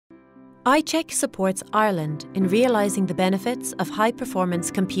ICHEC supports Ireland in realising the benefits of high-performance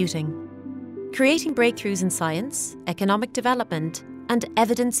computing, creating breakthroughs in science, economic development and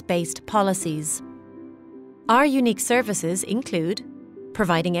evidence-based policies. Our unique services include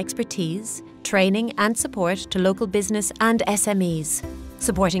providing expertise, training and support to local business and SMEs,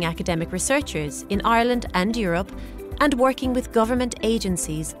 supporting academic researchers in Ireland and Europe, and working with government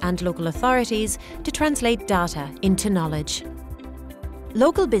agencies and local authorities to translate data into knowledge.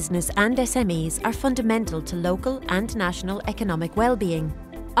 Local business and SMEs are fundamental to local and national economic well-being.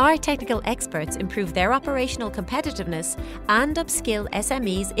 Our technical experts improve their operational competitiveness and upskill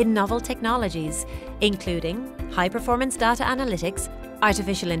SMEs in novel technologies, including high-performance data analytics,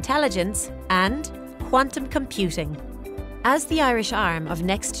 artificial intelligence and quantum computing. As the Irish arm of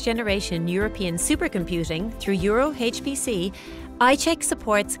next-generation European supercomputing through Euro-HPC, ICHEC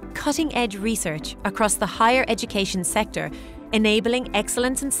supports cutting-edge research across the higher education sector, enabling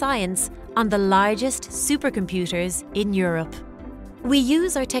excellence in science on the largest supercomputers in Europe. We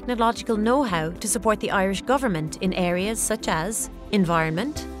use our technological know-how to support the Irish government in areas such as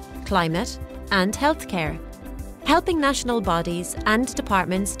environment, climate and healthcare, helping national bodies and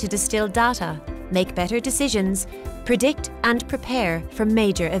departments to distill data, make better decisions, predict and prepare for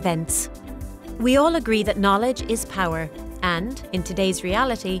major events. We all agree that knowledge is power, and in today's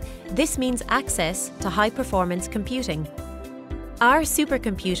reality, this means access to high-performance computing. Our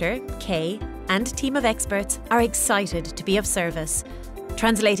supercomputer, K, and team of experts are excited to be of service,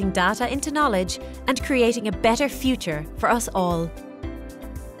 translating data into knowledge and creating a better future for us all.